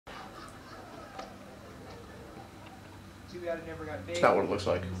It's not what it looks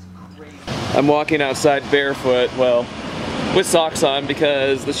like. I'm walking outside barefoot, well, with socks on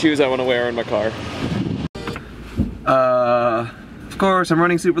because the shoes I want to wear are in my car. Of course, I'm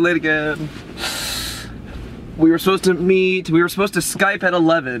running super late again. We were supposed to meet, we were supposed to Skype at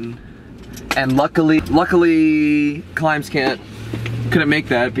 11, and luckily Climbs couldn't make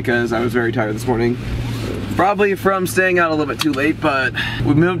that because I was very tired this morning. Probably from staying out a little bit too late, but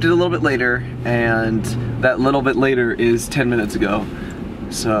we moved it a little bit later, and that little bit later is 10 minutes ago.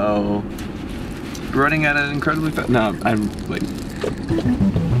 So, running at an incredibly fast, no, I'm late.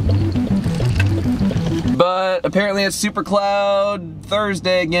 But apparently it's super cloud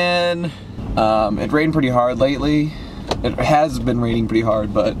Thursday again. It rained pretty hard lately. It has been raining pretty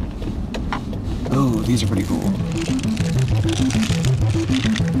hard, but ooh, these are pretty cool.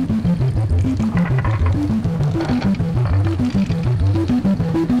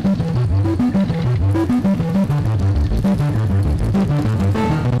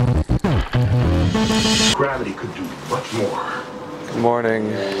 Gravity could do much more. Good morning.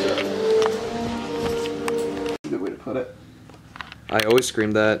 Good way to put it. I always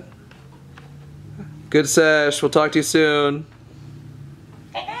scream that. Good sesh, we'll talk to you soon.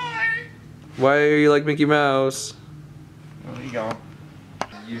 Bye. Why are you like Mickey Mouse? Where you going?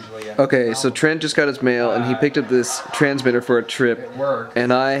 Okay, so Trent just got his mail and he picked up this transmitter for a trip,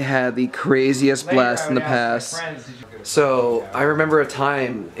 and I had the craziest blast in the past. So I remember a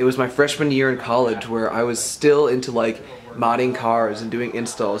time, it was my freshman year in college, where I was still into like modding cars and doing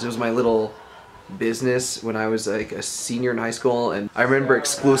installs. It was my little business when I was like a senior in high school, and I remember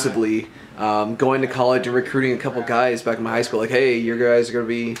exclusively going to college and recruiting a couple guys back in my high school, like, hey, you guys are gonna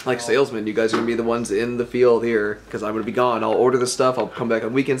be like salesmen, you guys are gonna be the ones in the field here because I'm gonna be gone. I'll order the stuff, I'll come back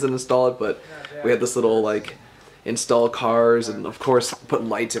on weekends and install it. But we had this little like install cars, and of course put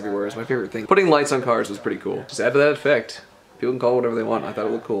lights everywhere is my favorite thing. Putting lights on cars was pretty cool. Just add to that effect. People can call it whatever they want. I thought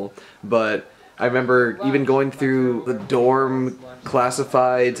it looked cool. But I remember even going through the dorm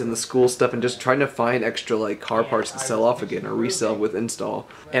classifieds and the school stuff and just trying to find extra like car parts to sell off again or resell with install.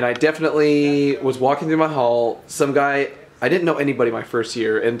 And I definitely was walking through my hall, some guy, I didn't know anybody my first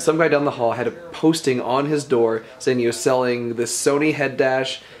year, and some guy down the hall had a posting on his door saying he was selling this Sony head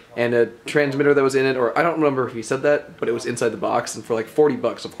dash and a transmitter that was in it, or I don't remember if he said that, but it was inside the box, and for like 40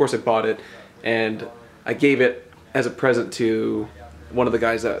 bucks. Of course I bought it, and I gave it as a present to one of the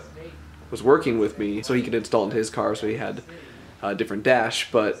guys that was working with me so he could install it into his car, so he had a different dash.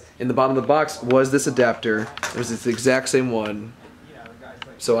 But in the bottom of the box was this adapter. It was this exact same one.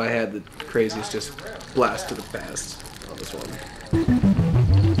 So I had the craziest just blast to the past on this one.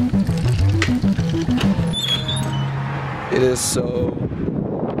 It is so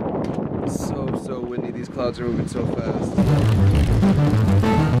windy. These clouds are moving so fast.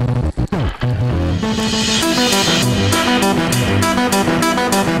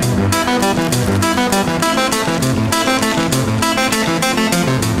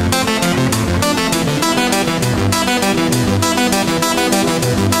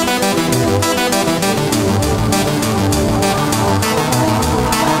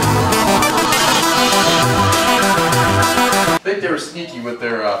 I think they were sneaky with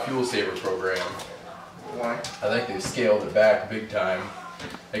their fuel saver program. Why? I think they scaled it back big time.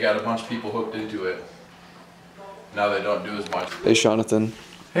 They got a bunch of people hooked into it. Now they don't do as much. Hey, Jonathan.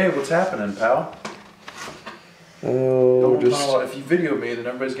 Hey, what's happening, pal? Oh, If you video me, then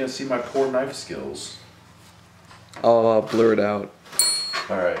everybody's gonna see my poor knife skills. I'll blur it out.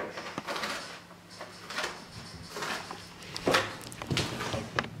 Alright.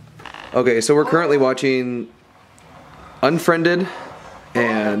 Okay, so we're currently watching Unfriended,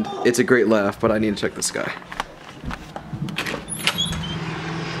 and it's a great laugh, but I need to check this guy.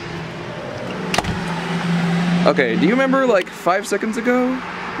 Okay, do you remember like 5 seconds ago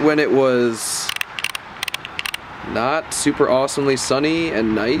when it was not super awesomely sunny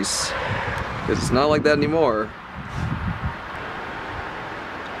and nice? Because it's not like that anymore.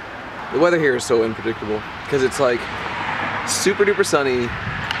 The weather here is so unpredictable because it's like super duper sunny,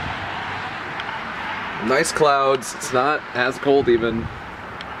 nice clouds, it's not as cold even.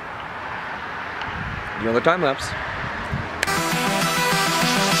 Another time lapse.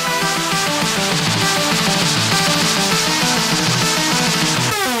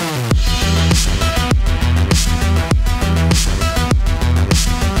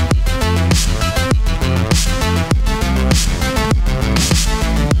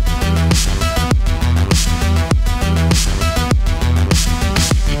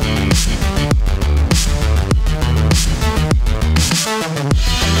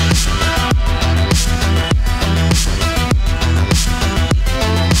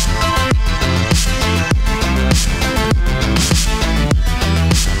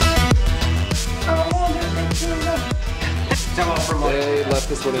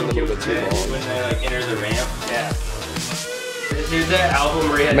 this one in a little bit too long. When they like enter the ramp. Yeah. Dude, that album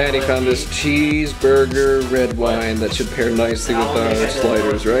where he had Maddie found this cheeseburger red wine that should pair nicely with our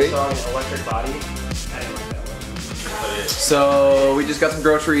sliders, right? Electric Body. I didn't like that one. So we just got some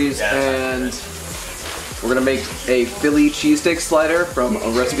groceries and we're gonna make a Philly cheesesteak slider from a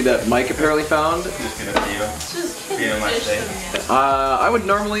recipe that Mike apparently found. Just gonna feel my steak. I would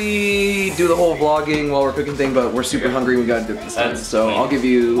normally do the whole vlogging while we're cooking thing, but we're super hungry. We gotta do this time. So I'll give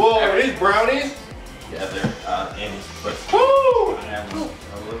you. Whoa, are these brownies? Yeah, they're Annie's. But Woo! I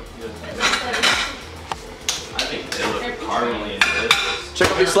think they look caramely and delicious.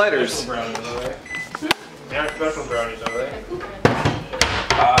 Check out these sliders. Brownies over there. They are special brownies over there.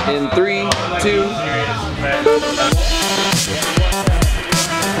 In 3, 2.